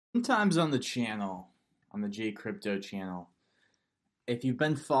Sometimes on the channel, on the J Crypto channel, if you've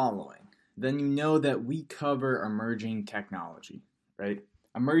been following, then you know that we cover emerging technology, right?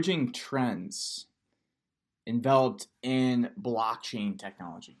 Emerging trends enveloped in blockchain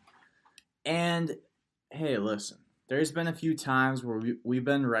technology. And hey, listen, there's been a few times where we've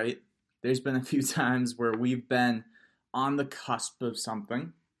been right. There's been a few times where we've been on the cusp of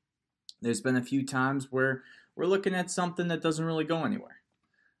something. There's been a few times where we're looking at something that doesn't really go anywhere.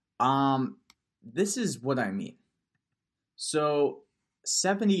 Um, this is what I mean. So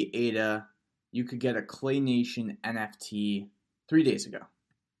 70 ADA, you could get a Clay Nation NFT 3 days ago.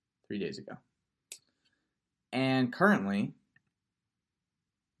 3 days ago. And currently,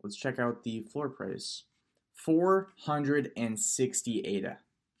 let's check out the floor price. 460 ADA.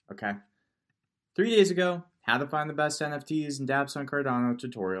 Okay. 3 days ago, how to find the best NFTs and dApps on Cardano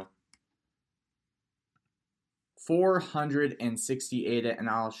tutorial. 460 ADA, and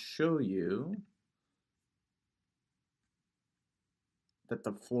I'll show you that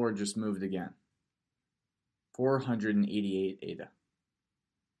the floor just moved again. 488 ADA.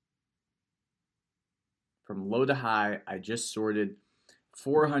 From low to high, I just sorted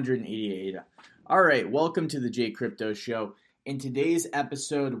 488 ADA. All right, welcome to the J Crypto Show. In today's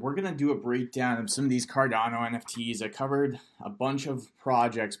episode, we're going to do a breakdown of some of these Cardano NFTs. I covered a bunch of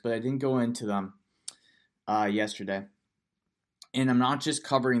projects, but I didn't go into them yesterday. And I'm not just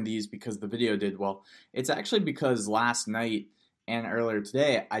covering these because the video did well. It's actually because last night and earlier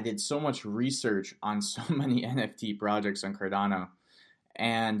today, I did so much research on so many NFT projects on Cardano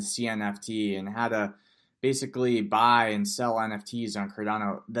and CNFT and how to basically buy and sell NFTs on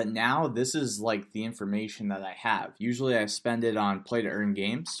Cardano that now this is like the information that I have. Usually I spend it on play to earn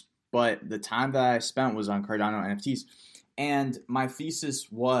games, but the time that I spent was on Cardano NFTs. And my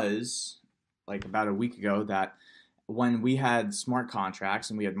thesis was like about a week ago that when we had smart contracts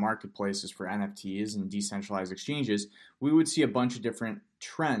and we had marketplaces for NFTs and decentralized exchanges, we would see a bunch of different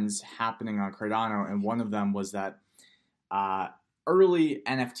trends happening on Cardano. And one of them was that early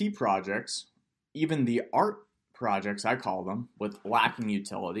NFT projects, even the art projects, I call them, with lacking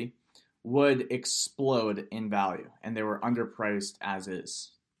utility, would explode in value. And they were underpriced as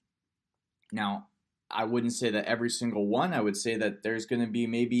is. Now, I wouldn't say that every single one. I would say that there's going to be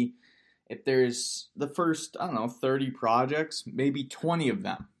maybe, if there's the first, 30 projects, maybe 20 of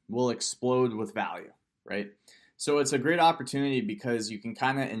them will explode with value, right? So it's a great opportunity because you can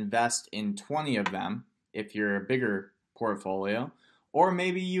kind of invest in 20 of them if you're a bigger portfolio, or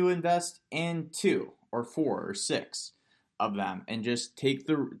maybe you invest in 2 or 4 or 6 of them and just take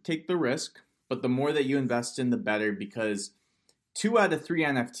the risk. But the more that you invest in, the better, because 2 out of 3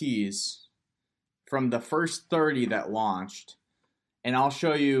 NFTs from the first 30 that launched, and I'll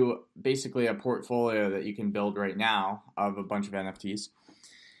show you basically a portfolio that you can build right now of a bunch of NFTs,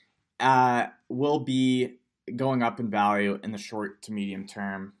 will be going up in value in the short to medium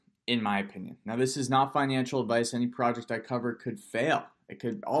term, in my opinion. Now, this is not financial advice. Any project I cover could fail. It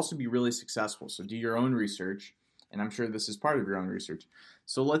could also be really successful. So do your own research, and I'm sure this is part of your own research.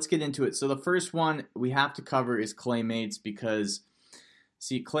 So let's get into it. So the first one we have to cover is Claymates, because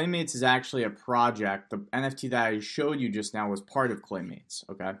see, Claymates is actually a project. The NFT that I showed you just now was part of Claymates,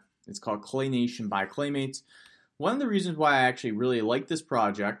 okay? It's called Clay Nation by Claymates. One of the reasons why I actually really like this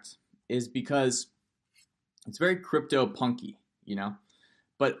project is because it's very crypto punky,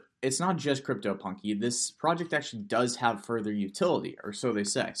 But it's not just crypto punky. This project actually does have further utility, or so they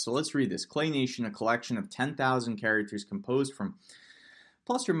say. So let's read this. Clay Nation, a collection of 10,000 characters composed from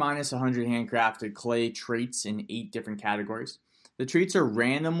plus or minus 100 handcrafted clay traits in 8 different categories. The traits are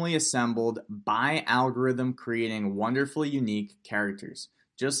randomly assembled by algorithm, creating wonderfully unique characters.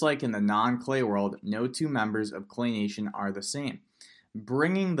 Just like in the non-clay world, no 2 members of Clay Nation are the same.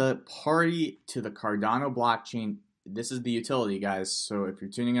 Bringing the party to the Cardano blockchain. This is the utility, guys. So if you're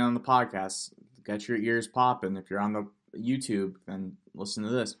tuning in on the podcast, get your ears popping. If you're on the YouTube, then listen to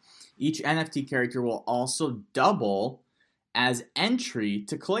this. Each NFT character will also double as entry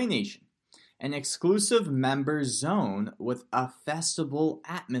to Clay Nation, an exclusive member zone with a festival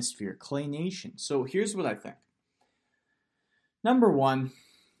atmosphere. Clay Nation. So here's what I think. Number 1,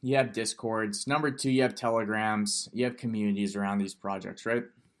 you have Discords. Number 2, you have Telegrams. You have communities around these projects, right?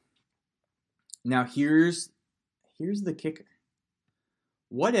 Now here's the kicker.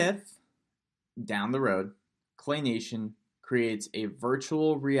 What if, down the road, Clay Nation creates a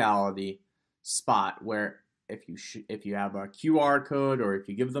virtual reality spot where if you have a QR code, or if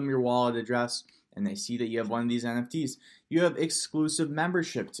you give them your wallet address and they see that you have one of these NFTs, you have exclusive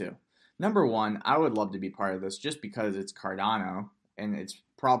membership to? Number 1, I would love to be part of this just because it's Cardano, and it's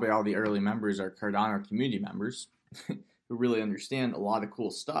probably all the early members are Cardano community members who really understand a lot of cool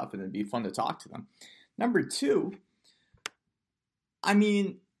stuff, and it'd be fun to talk to them. Number two, I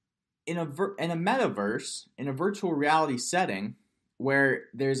mean, in a metaverse, in a virtual reality setting, where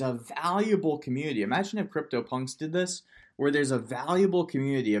there's a valuable community. Imagine if CryptoPunks did this, where there's a valuable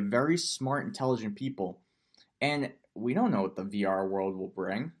community of very smart, intelligent people, and we don't know what the VR world will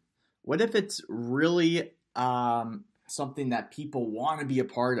bring. What if it's really something that people want to be a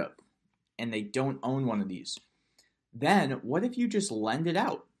part of, and they don't own one of these? Then what if you just lend it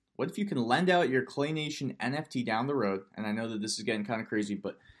out? What if you can lend out your Claynation NFT down the road? And I know that this is getting kind of crazy,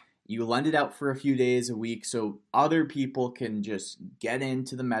 but you lend it out for a few days, a week, so other people can just get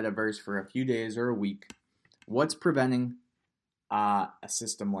into the metaverse for a few days or a week. What's preventing a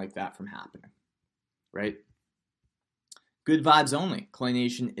system like that from happening, right? Good vibes only.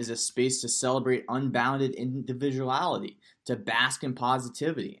 Claynation is a space to celebrate unbounded individuality, to bask in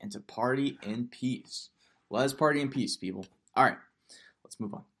positivity, and to party in peace. Let's party in peace, people. All right, let's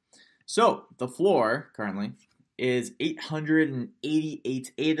move on. So the floor currently is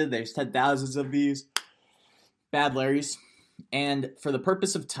 888 ADA. There's 10,000s of these. Bad Larrys. And for the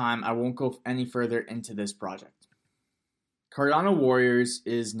purpose of time, I won't go any further into this project. Cardano Warriors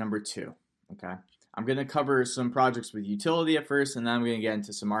is number 2. Okay. I'm going to cover some projects with utility at first, and then I'm going to get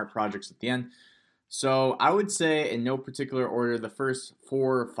into some art projects at the end. So I would say in no particular order, the first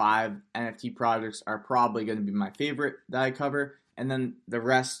 4 or 5 NFT projects are probably going to be my favorite that I cover. And then the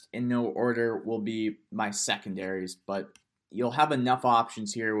rest in no order will be my secondaries. But you'll have enough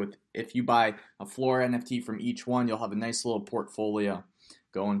options here with if you buy a floor NFT from each one, you'll have a nice little portfolio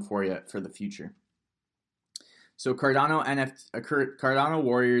going for you for the future. So Cardano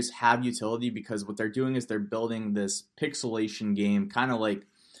Warriors have utility because what they're doing is they're building this pixelation game, kind of like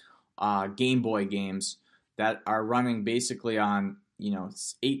Game Boy games that are running basically on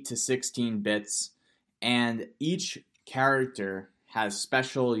 8 to 16 bits, and each character has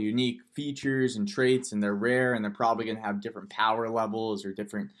special, unique features and traits, and they're rare, and they're probably going to have different power levels or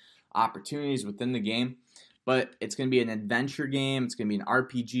different opportunities within the game. But it's going to be an adventure game. It's going to be an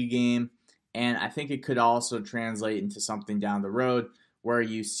RPG game. And I think it could also translate into something down the road where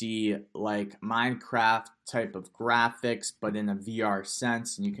you see like Minecraft type of graphics, but in a VR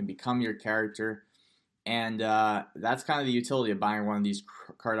sense, and you can become your character. And that's kind of the utility of buying one of these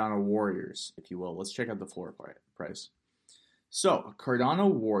Cardano Warriors, if you will. Let's check out the floor price. So, a Cardano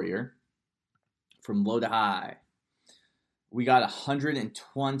Warrior from low to high, we got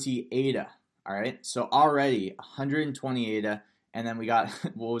 120 ADA. All right, so already 120 ADA, and then we got,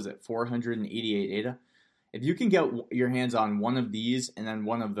 488 ADA. If you can get your hands on one of these and then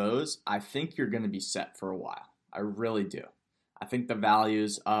one of those, I think you're going to be set for a while. I really do. I think the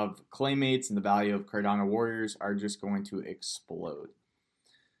values of Claymates and the value of Cardano Warriors are just going to explode.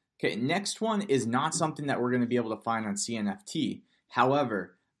 Okay, next one is not something that we're going to be able to find on CNFT.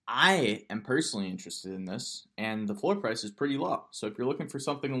 However, I am personally interested in this, and the floor price is pretty low. So if you're looking for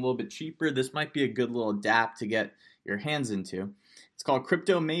something a little bit cheaper, this might be a good little dApp to get your hands into. It's called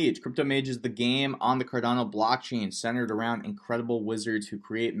Crypto Mage. Crypto Mage is the game on the Cardano blockchain centered around incredible wizards who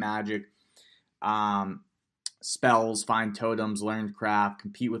create magic, spells, find totems, learn craft,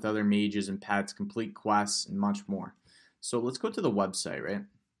 compete with other mages and pets, complete quests, and much more. So let's go to the website, right?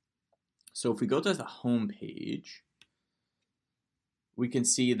 So if we go to the home page, we can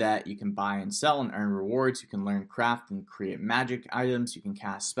see that you can buy and sell and earn rewards. You can learn craft and create magic items. You can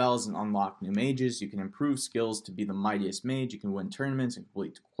cast spells and unlock new mages. You can improve skills to be the mightiest mage. You can win tournaments and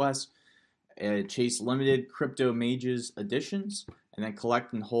complete quests. Chase limited crypto mages editions, and then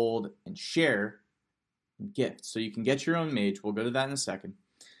collect and hold and share gifts. So you can get your own mage. We'll go to that in a second.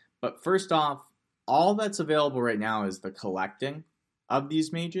 But first off, all that's available right now is the collecting of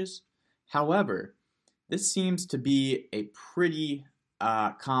these mages. However, this seems to be a pretty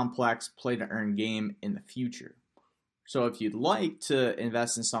complex play-to-earn game in the future. So if you'd like to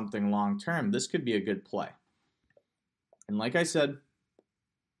invest in something long-term, this could be a good play. And like I said,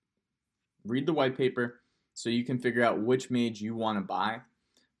 read the white paper so you can figure out which mage you want to buy.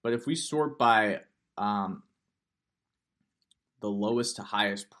 But if we sort by the lowest to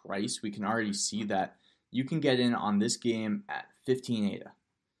highest price, we can already see that you can get in on this game at 15 ADA.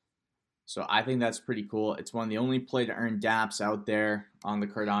 So I think that's pretty cool. It's one of the only play-to-earn dApps out there on the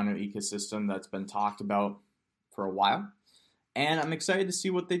Cardano ecosystem that's been talked about for a while. And I'm excited to see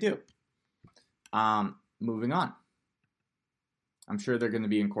what they do. Moving on. I'm sure they're going to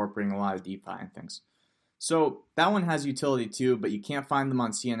be incorporating a lot of DeFi and things. So that one has utility too, but you can't find them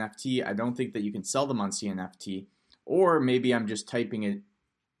on CNFT. I don't think that you can sell them on CNFT. Or maybe I'm just typing it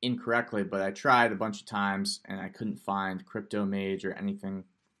incorrectly, but I tried a bunch of times and I couldn't find Crypto Mage or anything.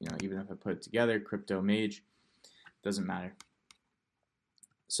 Even if I put it together, Crypto Mage. Doesn't matter.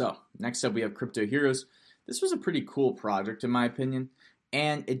 So next up we have Crypto Heroes. This was a pretty cool project in my opinion,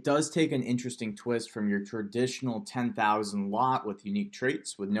 and it does take an interesting twist from your traditional 10,000 lot with unique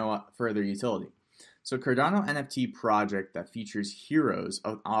traits with no further utility. So Cardano NFT project that features heroes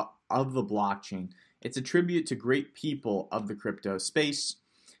of the blockchain. It's a tribute to great people of the crypto space.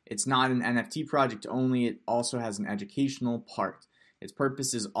 It's not an NFT project only, it also has an educational part. Its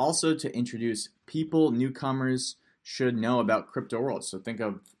purpose is also to introduce people, newcomers should know about crypto world. So think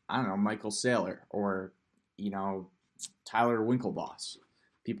of, I don't know, Michael Saylor or, Tyler Winklevoss,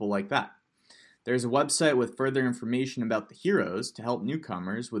 people like that. There's a website with further information about the heroes to help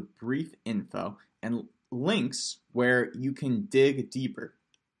newcomers with brief info and links where you can dig deeper.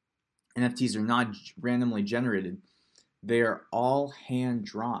 NFTs are not randomly generated. They are all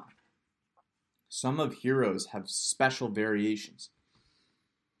hand-drawn. Some of heroes have special variations.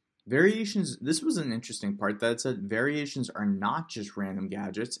 This was an interesting part that it said variations are not just random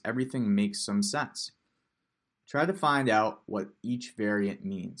gadgets. Everything makes some sense. Try to find out what each variant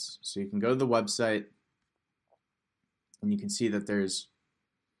means. So you can go to the website and you can see that there's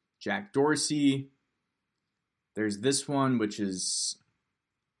Jack Dorsey. There's this one, which is,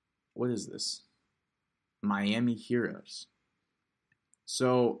 what is this? Miami Heroes.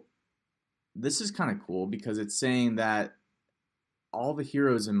 So this is kind of cool because it's saying that all the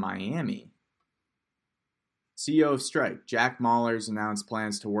heroes in Miami. CEO of Strike, Jack Mallers announced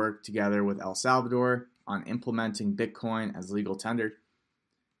plans to work together with El Salvador on implementing Bitcoin as legal tender.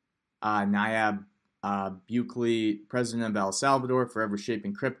 Nayib Bukele, president of El Salvador, forever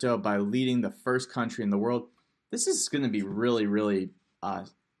shaping crypto by leading the first country in the world. This is going to be really, really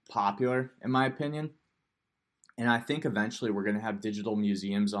popular, in my opinion. And I think eventually we're going to have digital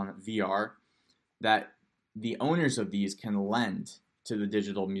museums on VR that the owners of these can lend to the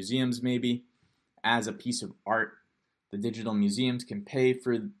digital museums maybe as a piece of art. The digital museums can pay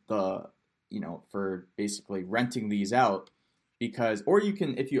for for basically renting these out because, or you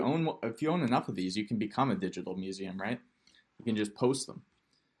can, if you own enough of these, you can become a digital museum, right? You can just post them.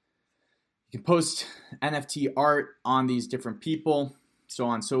 You can post NFT art on these different people, so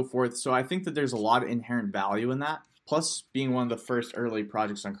on and so forth. So I think that there's a lot of inherent value in that. Plus, being one of the first early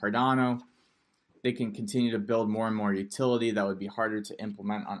projects on Cardano, they can continue to build more and more utility that would be harder to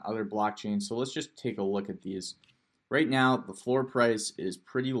implement on other blockchains. So let's just take a look at these. Right now, the floor price is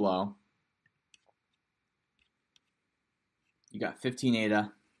pretty low. You got 15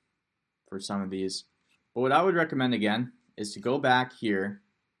 ADA for some of these. But what I would recommend again is to go back here.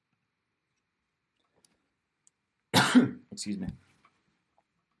 Excuse me.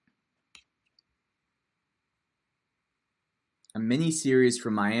 A mini series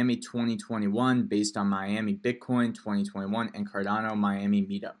from Miami 2021 based on Miami Bitcoin 2021 and Cardano Miami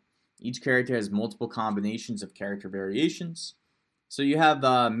Meetup. Each character has multiple combinations of character variations. So you have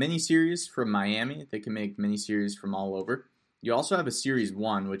a mini series from Miami. They can make mini series from all over. You also have a series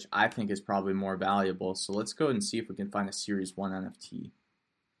 1, which I think is probably more valuable. So let's go and see if we can find a series 1 NFT.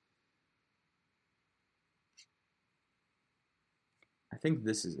 I think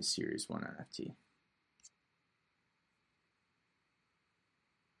this is a series 1 NFT.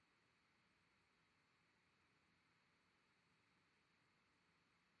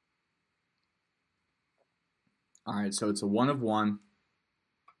 All right, so it's a 1 of 1.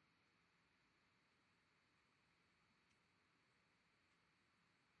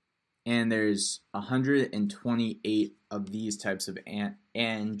 And there's 128 of these types of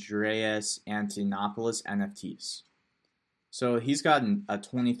Andreas Antonopoulos NFTs. So he's gotten a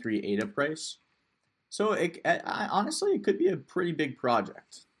 23 ADA price. So honestly, it could be a pretty big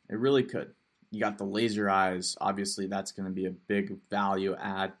project. It really could. You got the laser eyes. Obviously, that's going to be a big value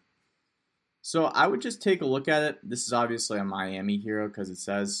add. So I would just take a look at it. This is obviously a Miami hero because it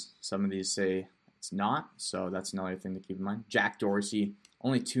says, some of these say it's not. So that's another thing to keep in mind. Jack Dorsey,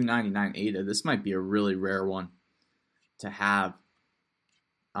 only 299 ADA. This might be a really rare one to have.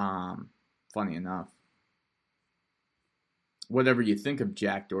 Funny enough. Whatever you think of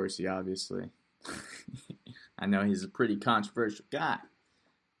Jack Dorsey, obviously. I know he's a pretty controversial guy.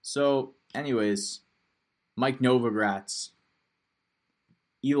 So, anyways, Mike Novogratz,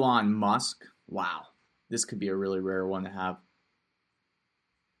 Elon Musk. Wow, this could be a really rare one to have.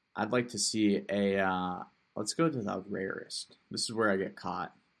 I'd like to see a, let's go to the rarest. This is where I get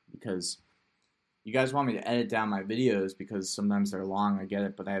caught because you guys want me to edit down my videos because sometimes they're long, I get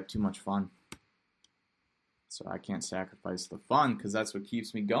it, but I have too much fun. So I can't sacrifice the fun because that's what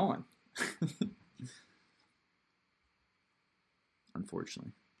keeps me going.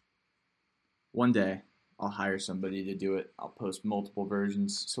 Unfortunately. One day, I'll hire somebody to do it. I'll post multiple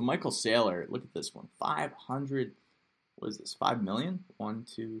versions. So Michael Saylor, look at this one. 500 What is this? 5 million? 1,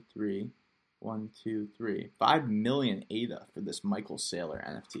 2, 3. 1, 2, 3. 5 million ADA for this Michael Saylor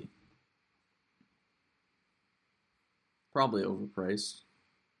NFT. Probably overpriced.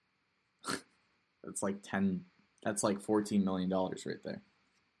 That's like 10. That's like $14 million right there.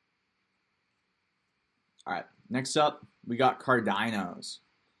 All right. Next up, we got Cardano's.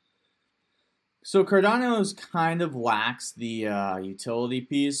 So Cardano's kind of lacks the utility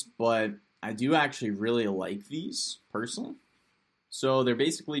piece, but I do actually really like these personally. So they're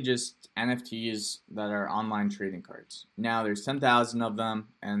basically just NFTs that are online trading cards. Now there's 10,000 of them,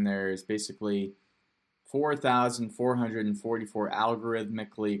 and there's basically 4,444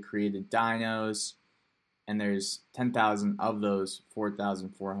 algorithmically created dinos, and there's 10,000 of those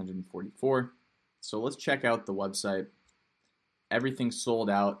 4,444. So let's check out the website. Everything's sold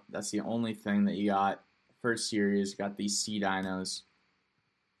out. That's the only thing that you got. First series, got these C dinos.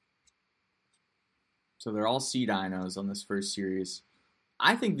 So they're all C dinos on this first series.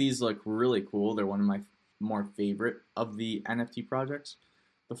 I think these look really cool. They're one of my more favorite of the NFT projects.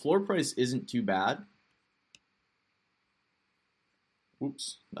 The floor price isn't too bad.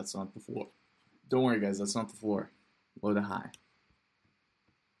 Oops, that's not the floor. Don't worry, guys, that's not the floor. Low to high.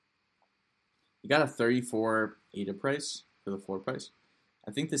 You got a 34 ADA price for the floor price.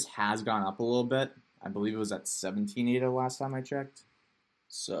 I think this has gone up a little bit. I believe it was at 17 ADA last time I checked.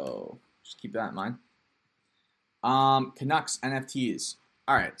 So just keep that in mind. Canucks NFTs.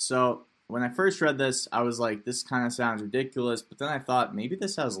 All right, so when I first read this, I was like, this kind of sounds ridiculous, but then I thought maybe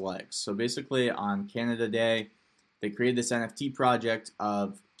this has legs. So basically on Canada Day, they created this NFT project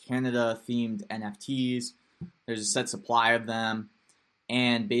of Canada-themed NFTs. There's a set supply of them,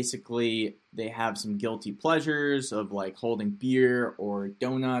 and basically they have some guilty pleasures of like holding beer or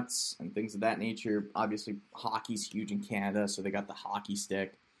donuts and things of that nature. Obviously, hockey's huge in Canada, so they got the hockey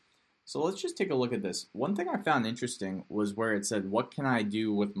stick. So let's just take a look at this. One thing I found interesting was where it said, what can I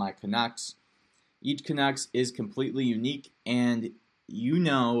do with my Canucks? Each Canucks is completely unique, and you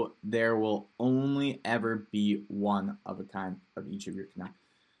know there will only ever be one of a kind of each of your Canucks.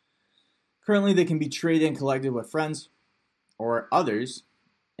 Currently, they can be traded and collected with friends or others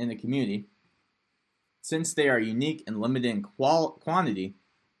in the community. Since they are unique and limited in quantity,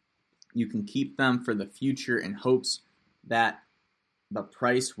 you can keep them for the future in hopes that the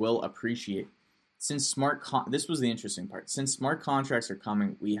price will appreciate. Since this was the interesting part. Since smart contracts are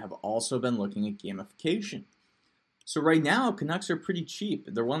coming, we have also been looking at gamification. So right now, Canucks are pretty cheap.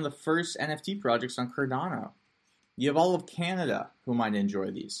 They're one of the first NFT projects on Cardano. You have all of Canada who might enjoy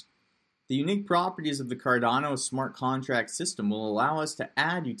these. The unique properties of the Cardano smart contract system will allow us to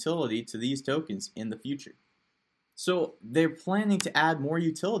add utility to these tokens in the future. So they're planning to add more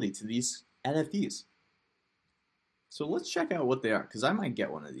utility to these NFTs. So let's check out what they are, because I might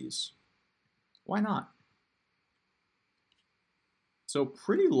get one of these. Why not? So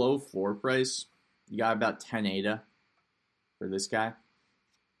pretty low floor price. You got about 10 ADA for this guy.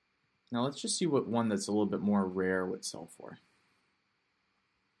 Now let's just see what one that's a little bit more rare would sell for.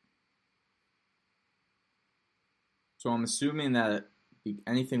 So I'm assuming that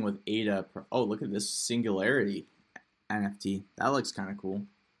anything with ADA. Oh, look at this Singularity NFT. That looks kind of cool.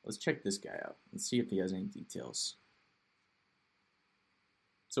 Let's check this guy out. Let's see if he has any details.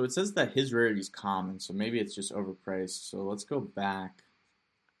 So it says that his rarity is common, so maybe it's just overpriced. So let's go back.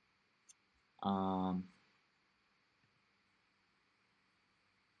 Whoa,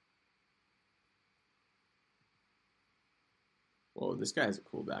 this guy has a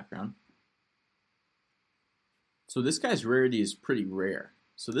cool background. So this guy's rarity is pretty rare.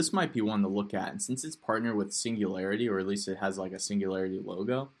 So this might be one to look at. And since it's partnered with Singularity, or at least it has like a Singularity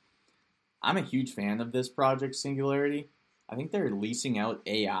logo, I'm a huge fan of this project, Singularity. I think they're leasing out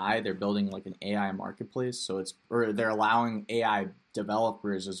AI. They're building like an AI marketplace. So they're allowing AI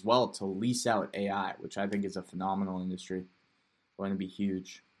developers as well to lease out AI, which I think is a phenomenal industry. Going to be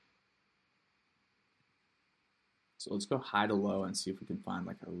huge. So let's go high to low and see if we can find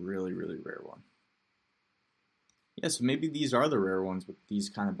like a really, really rare one. Yeah, so maybe these are the rare ones with these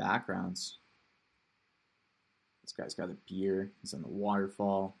kind of backgrounds. This guy's got a beer. He's on the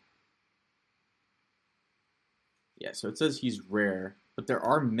waterfall. Yeah, so it says he's rare, but there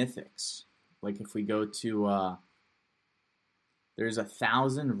are mythics. Like if we go to, there's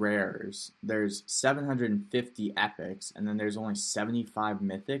 1,000 rares, there's 750 epics, and then there's only 75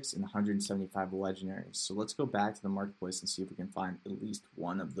 mythics and 175 legendaries. So let's go back to the marketplace and see if we can find at least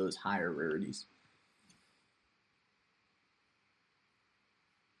one of those higher rarities.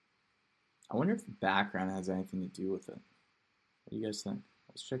 I wonder if the background has anything to do with it. What do you guys think?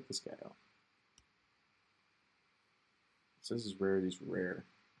 Let's check this guy out. It says his rarity is rare.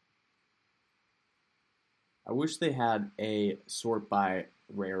 I wish they had a sort by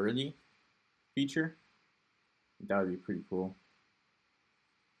rarity feature. That would be pretty cool.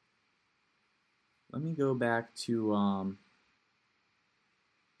 Let me go back to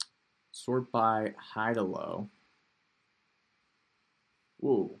sort by high to low.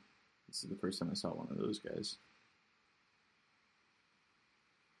 Whoa, this is the first time I saw one of those guys.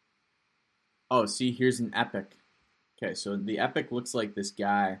 Oh, see, here's an epic. Okay, so the epic looks like this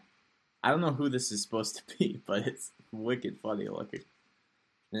guy. I don't know who this is supposed to be, but it's wicked funny looking.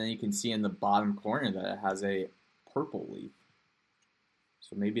 And then you can see in the bottom corner that it has a purple leaf.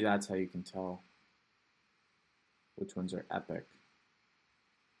 So maybe that's how you can tell which ones are epic.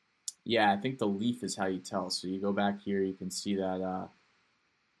 Yeah, I think the leaf is how you tell. So you go back here, you can see that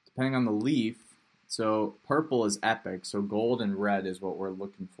depending on the leaf, so purple is epic, so gold and red is what we're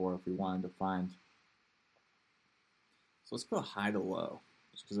looking for if we wanted to find. So let's go high to low,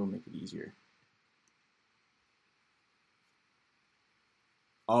 just because it'll make it easier.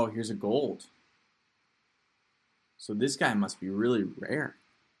 Oh, here's a gold. So this guy must be really rare.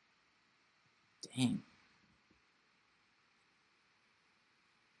 Dang.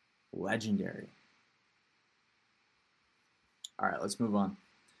 Legendary. Alright, let's move on.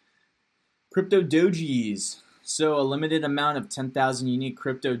 Crypto dojis. So a limited amount of 10,000 unique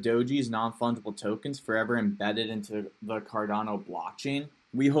crypto dojis, non-fungible tokens, forever embedded into the Cardano blockchain.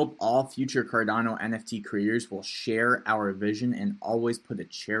 We hope all future Cardano NFT creators will share our vision and always put a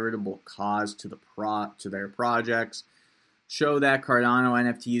charitable cause to their projects. Show that Cardano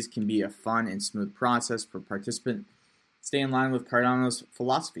NFTs can be a fun and smooth process for participants. Stay in line with Cardano's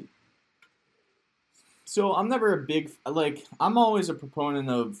philosophy. So I'm never a big, I'm always a proponent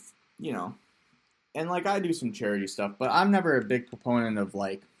of, and I do some charity stuff, but I'm never a big proponent of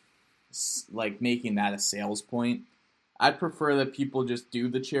making that a sales point. I'd prefer that people just do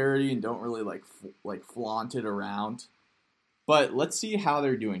the charity and don't really flaunt it around. But let's see how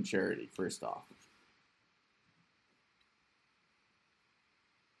they're doing charity first off.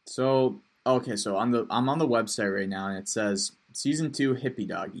 So I'm on the website right now, and it says Season 2 Hippie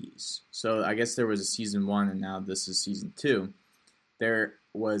Doggies. So I guess there was a Season 1, and now this is Season 2. There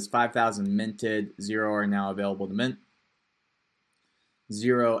was 5,000 minted, 0 are now available to mint.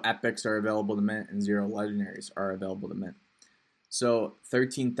 0 epics are available to mint, and 0 legendaries are available to mint. So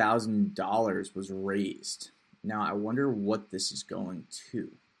 $13,000 was raised. Now I wonder what this is going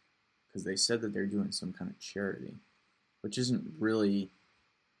to, because they said that they're doing some kind of charity, which isn't really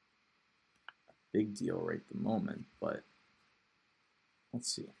a big deal right at the moment, but let's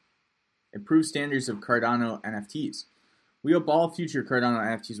see. Improve standards of Cardano NFTs. We hope all future Cardano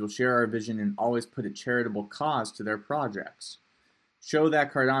NFTs will share our vision and always put a charitable cause to their projects. Show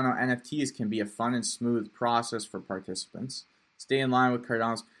that Cardano NFTs can be a fun and smooth process for participants. Stay in line with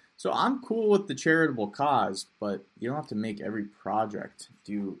Cardano's. So I'm cool with the charitable cause, but you don't have to make every project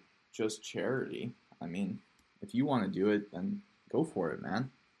do just charity. I mean, if you want to do it, then go for it,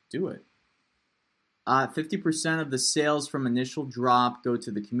 man. Do it. 50% of the sales from initial drop go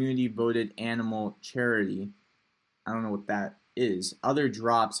to the community voted animal charity. I don't know what that is. Other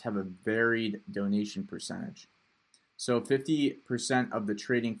drops have a varied donation percentage. So 50% of the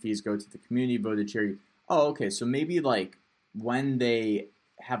trading fees go to the community voted charity. Oh, okay. So maybe when they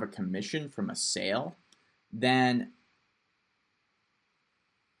have a commission from a sale, then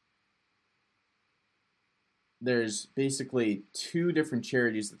there's basically 2 different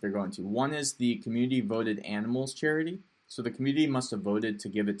charities that they're going to. One is the community voted animals charity. So the community must have voted to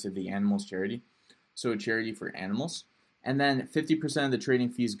give it to the animals charity. So a charity for animals. And then 50% of the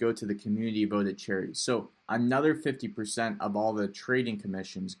trading fees go to the community voted charity. So another 50% of all the trading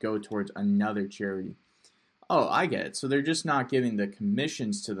commissions go towards another charity. Oh, I get it. So they're just not giving the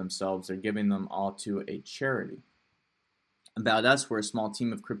commissions to themselves. They're giving them all to a charity. About Us, we're a small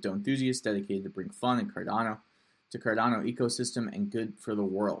team of crypto enthusiasts dedicated to bring fun and Cardano to Cardano ecosystem and good for the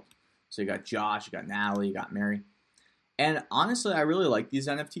world. So you got Josh, you got Natalie, you got Mary. And honestly, I really like these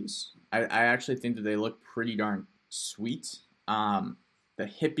NFTs. I actually think that they look pretty darn sweet. The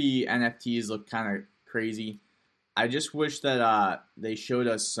hippie NFTs look kind of crazy. I just wish that they showed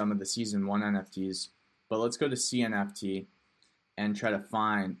us some of the Season 1 NFTs. But let's go to CNFT and try to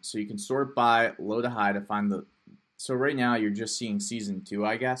find. So you can sort by low to high to find the. So right now you're just seeing Season 2,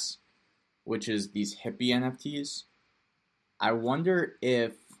 I guess, which is these hippie NFTs. I wonder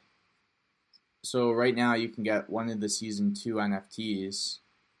if. So right now you can get one of the Season 2 NFTs,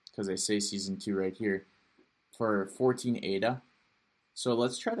 because they say Season 2 right here, for 14 ADA. So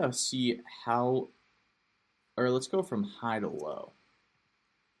let's try to see how, or let's go from high to low.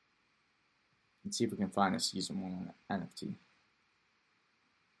 Let's see if we can find a Season 1 NFT.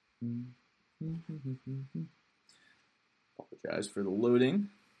 Apologize for the loading.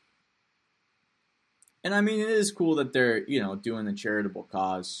 And I mean, it is cool that they're, doing the charitable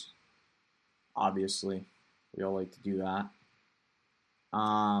cause. Obviously, we all like to do that.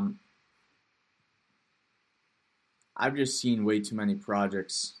 I've just seen way too many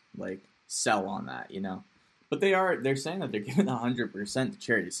projects like sell on that, But they're saying that they're giving 100% to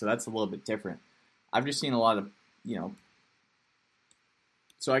charity, so that's a little bit different. I've just seen a lot of,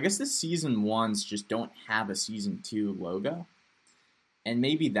 so I guess the season ones just don't have a season 2 logo, and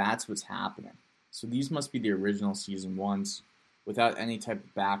maybe that's what's happening. So these must be the original season ones without any type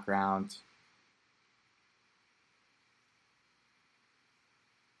of background.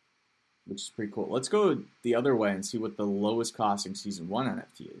 Which is pretty cool. Let's go the other way and see what the lowest costing season 1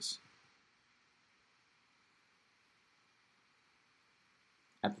 NFT is.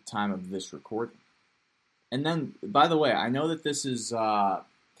 At the time of this recording. And then, by the way, I know that this is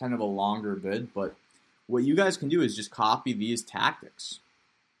kind of a longer bid, but what you guys can do is just copy these tactics.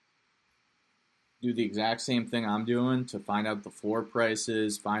 Do the exact same thing I'm doing to find out the floor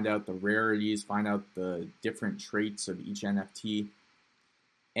prices, find out the rarities, find out the different traits of each NFT.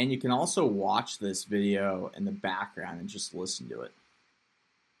 And you can also watch this video in the background and just listen to it.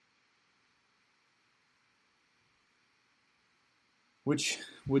 Which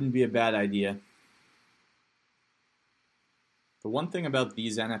wouldn't be a bad idea. The one thing about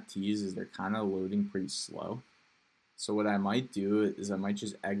these NFTs is they're kind of loading pretty slow. So what I might do is I might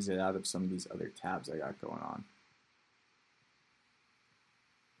just exit out of some of these other tabs I got going on.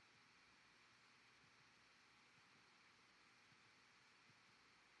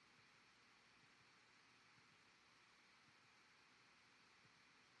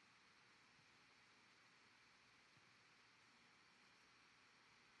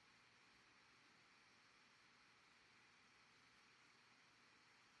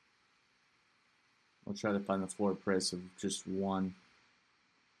 I'll try to find the floor price of just one.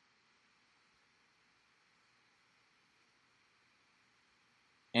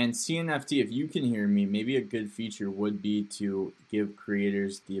 And CNFT, if you can hear me, maybe a good feature would be to give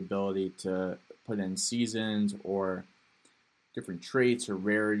creators the ability to put in seasons or different traits or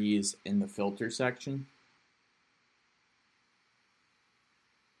rarities in the filter section.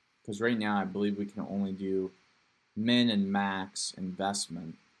 Because right now I believe we can only do min and max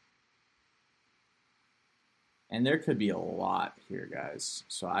investment. And there could be a lot here, guys.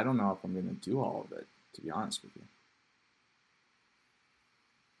 So I don't know if I'm going to do all of it, to be honest with you.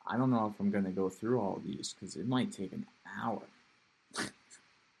 I don't know if I'm going to go through all of these because it might take an hour.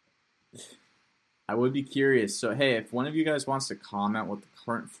 I would be curious. So, hey, if one of you guys wants to comment what the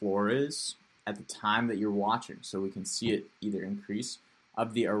current floor is at the time that you're watching so we can see it either increase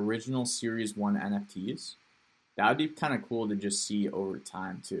of the original Series 1 NFTs, that would be kind of cool to just see over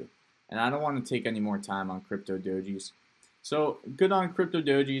time, too. And I don't want to take any more time on Crypto Dojis. So, good on Crypto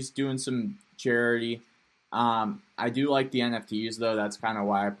Dojis, doing some charity. I do like the NFTs, though. That's kind of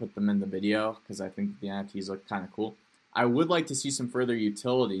why I put them in the video, because I think the NFTs look kind of cool. I would like to see some further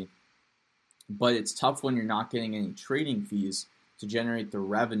utility, but it's tough when you're not getting any trading fees to generate the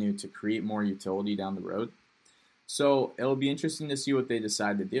revenue to create more utility down the road. So it'll be interesting to see what they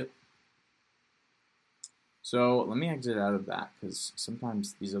decide to do. So let me exit out of that because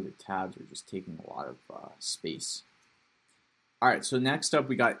sometimes these other tabs are just taking a lot of space. All right, so next up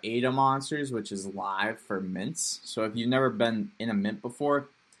we got ADA Monsters, which is live for mints. So if you've never been in a mint before,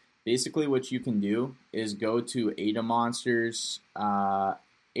 basically what you can do is go to ADA Monsters,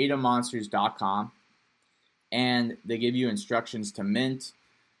 adamonsters.com, and they give you instructions to mint.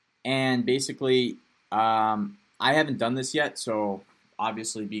 And basically, I haven't done this yet, so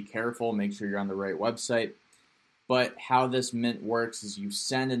obviously be careful, make sure you're on the right website. But how this mint works is you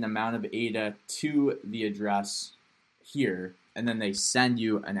send an amount of ADA to the address here, and then they send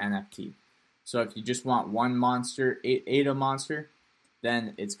you an NFT. So if you just want one monster, ADA monster,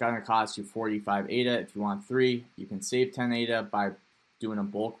 then it's going to cost you 45 ADA. If you want 3, you can save 10 ADA by doing a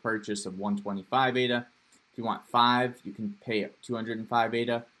bulk purchase of 125 ADA. If you want 5, you can pay 205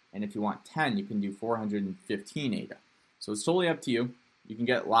 ADA. And if you want 10, you can do 415 ADA. So it's totally up to you. You can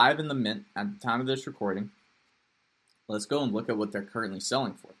get live in the mint at the time of this recording. Let's go and look at what they're currently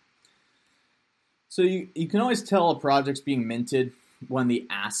selling for. So you can always tell a project's being minted when the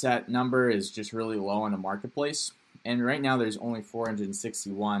asset number is just really low in a marketplace. And right now there's only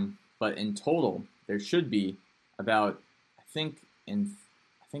 461, but in total there should be about I think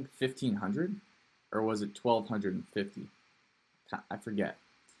 1,500, or was it 1,250? I forget.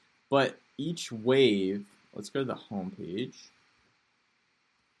 But each wave, let's go to the home page.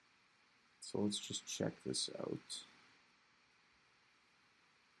 So let's just check this out.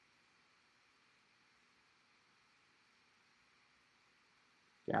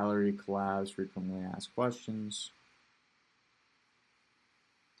 Gallery, collabs, frequently asked questions.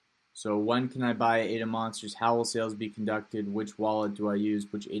 So when can I buy ADA Monsters? How will sales be conducted? Which wallet do I use?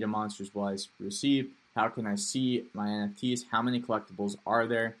 Which ADA Monsters will I receive? How can I see my NFTs? How many collectibles are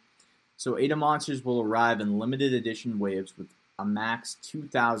there? So ADA Monsters will arrive in limited edition waves with a max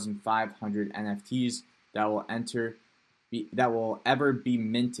 2,500 NFTs that will ever be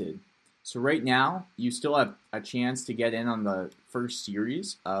minted. So right now, you still have a chance to get in on the first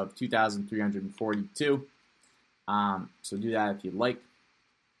series of 2,342. So do that if you'd like.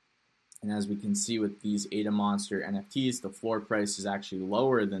 And as we can see with these ADA Monster NFTs, the floor price is actually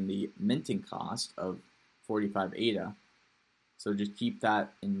lower than the minting cost of 45 ADA. So just keep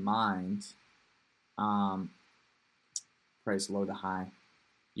that in mind. Price low to high.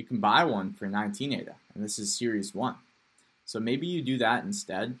 You can buy one for 19 ADA, and this is Series 1. So maybe you do that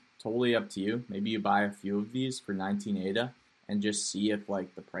instead. Totally up to you. Maybe you buy a few of these for 19 ADA and just see if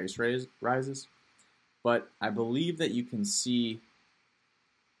like the price rises. But I believe that you can see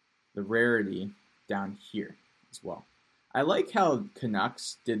the rarity down here as well. I like how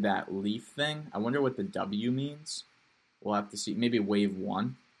Canucks did that leaf thing. I wonder what the W means. We'll have to see. Maybe wave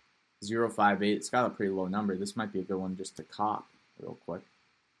 1, 058. It's got a pretty low number. This might be a good one just to cop real quick,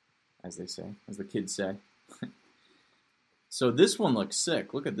 as they say, as the kids say. So this one looks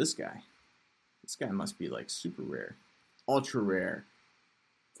sick. Look at this guy. This guy must be like super rare. Ultra rare.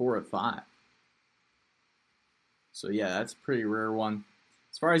 4 of 5. So yeah, that's a pretty rare one.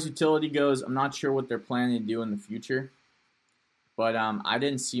 As far as utility goes, I'm not sure what they're planning to do in the future. But I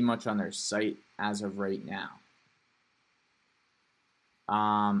didn't see much on their site as of right now.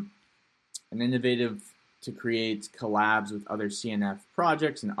 An innovative to create collabs with other CNF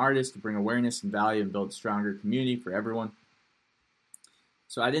projects and artists to bring awareness and value and build a stronger community for everyone.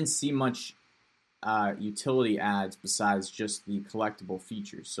 So I didn't see much utility ads besides just the collectible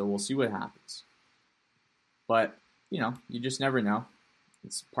features. So we'll see what happens. But, you know, you just never know.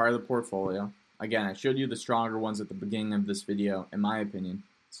 It's part of the portfolio. Again, I showed you the stronger ones at the beginning of this video, in my opinion.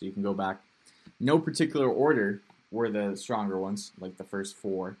 So you can go back. No particular order were the stronger ones, like the first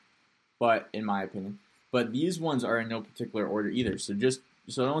 4. But, in my opinion. But these ones are in no particular order either. So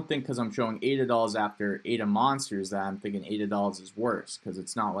don't think because I'm showing $80 after ADA Monsters that I'm thinking $80 is worse, because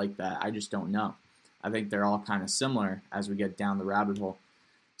it's not like that. I just don't know. I think they're all kind of similar as we get down the rabbit hole.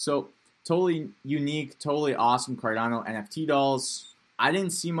 So totally unique, totally awesome Cardano NFT dolls. I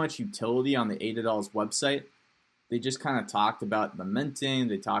didn't see much utility on the ADA dolls website. They just kind of talked about the minting.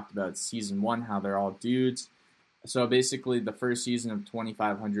 They talked about season 1, how they're all dudes. So basically the first season of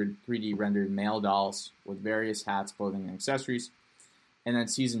 2,500 3D rendered male dolls with various hats, clothing, and accessories. And then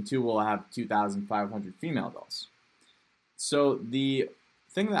season 2 will have 2,500 female dolls. So the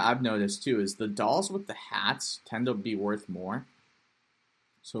thing that I've noticed too is the dolls with the hats tend to be worth more.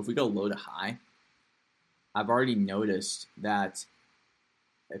 So if we go low to high, I've already noticed that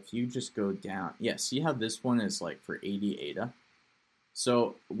if you just go down, yeah, see how this one is like for 80 ADA?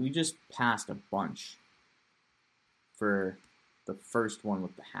 So we just passed a bunch for the first one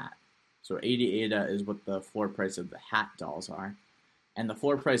with the hat. So 80 ADA is what the floor price of the hat dolls are. And the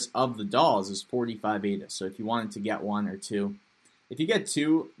floor price of the dolls is 45 ADA. So if you wanted to get 1 or 2, if you get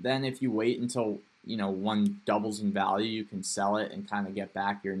 2, then if you wait until, you know, 1 doubles in value, you can sell it and kind of get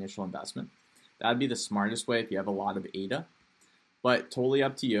back your initial investment. That would be the smartest way if you have a lot of ADA. But totally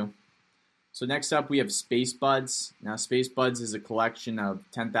up to you. So next up we have Space Buds. Now Space Buds is a collection of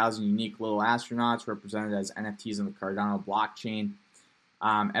 10,000 unique little astronauts represented as NFTs on the Cardano blockchain.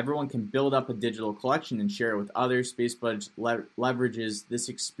 Everyone can build up a digital collection and share it with others. Space Buds leverages this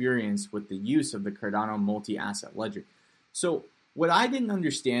experience with the use of the Cardano multi-asset ledger. So what I didn't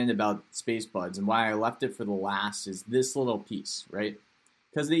understand about Space Buds and why I left it for the last is this little piece, right?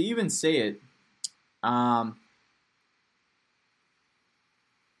 Because they even say it.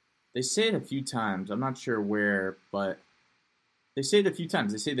 They say it a few times. I'm not sure where, but they say it a few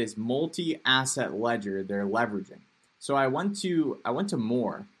times. They say this multi-asset ledger they're leveraging. So I went to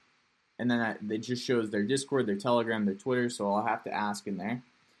more, and then it just shows their Discord, their Telegram, their Twitter. So I'll have to ask in there.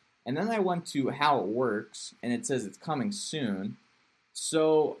 And then I went to how it works, and it says it's coming soon.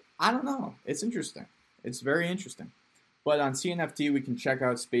 So I don't know. It's interesting. It's very interesting. But on CNFT, we can check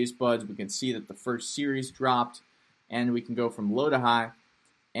out Space Buds. We can see that the first series dropped, and we can go from low to high.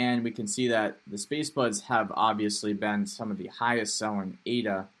 And we can see that the Space Buds have obviously been some of the highest selling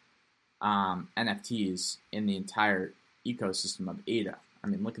ADA NFTs in the entire ecosystem of ADA. I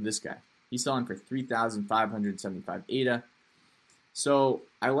mean, look at this guy. He's selling for 3,575 ADA. So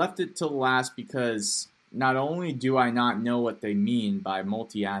I left it till last because not only do I not know what they mean by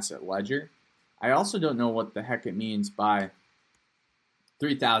multi-asset ledger, I also don't know what the heck it means by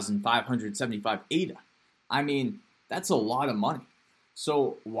 3,575 ADA. I mean, that's a lot of money.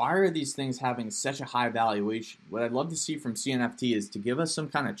 So why are these things having such a high valuation? What I'd love to see from CNFT is to give us some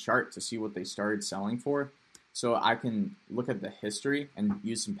kind of chart to see what they started selling for, so I can look at the history and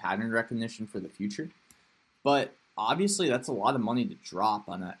use some pattern recognition for the future. But obviously, that's a lot of money to drop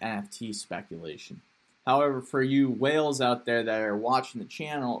on an NFT speculation. However, for you whales out there that are watching the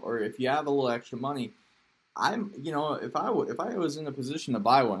channel, or if you have a little extra money, if I was in a position to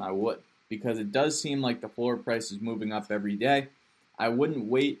buy one, I would, because it does seem like the floor price is moving up every day. I wouldn't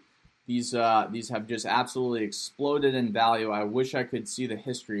wait. These have just absolutely exploded in value. I wish I could see the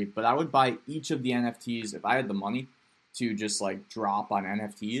history, but I would buy each of the NFTs if I had the money to just like drop on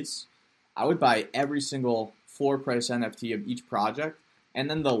NFTs. I would buy every single floor price NFT of each project, and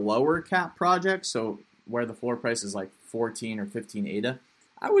then the lower cap project, so where the floor price is like 14 or 15 ADA,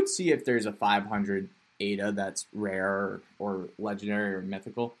 I would see if there's a 500 ADA that's rare or legendary or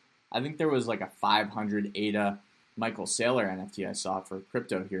mythical. I think there was like a 500 ADA Michael Saylor NFT I saw for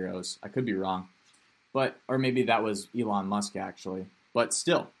Crypto Heroes. I could be wrong, or maybe that was Elon Musk actually. But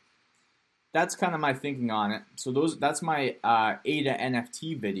still, that's kind of my thinking on it. So that's my ADA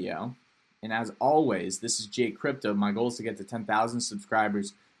NFT video. And as always, this is Jay Crypto. My goal is to get to 10,000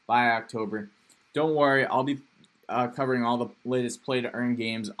 subscribers by October. Don't worry, I'll be covering all the latest play-to-earn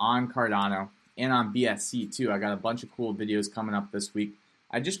games on Cardano and on BSC too. I got a bunch of cool videos coming up this week.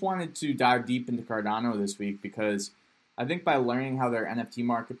 I just wanted to dive deep into Cardano this week because I think by learning how their NFT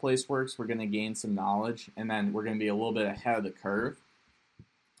marketplace works, we're going to gain some knowledge, and then we're going to be a little bit ahead of the curve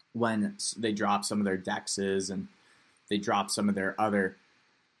when they drop some of their DEXs and they drop some of their other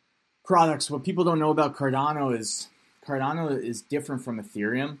products. What people don't know about Cardano is different from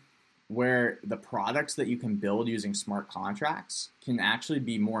Ethereum, where the products that you can build using smart contracts can actually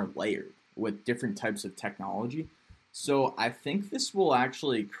be more layered with different types of technology. So I think this will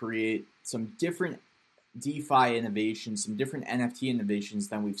actually create some different DeFi innovations, some different NFT innovations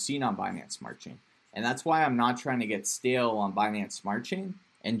than we've seen on Binance Smart Chain. And that's why I'm not trying to get stale on Binance Smart Chain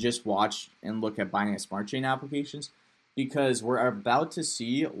and just watch and look at Binance Smart Chain applications, because we're about to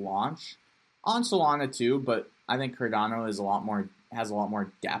see launch on Solana too, but I think Cardano has a lot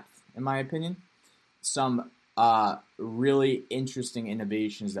more depth, in my opinion. Some really interesting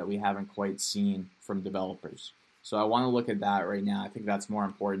innovations that we haven't quite seen from developers. So I want to look at that right now. I think that's more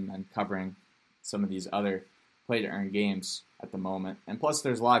important than covering some of these other play-to-earn games at the moment. And plus,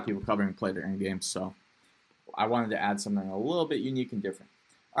 there's a lot of people covering play-to-earn games, so I wanted to add something a little bit unique and different.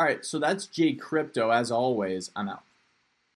 All right, so that's Jay Crypto. As always, I'm out.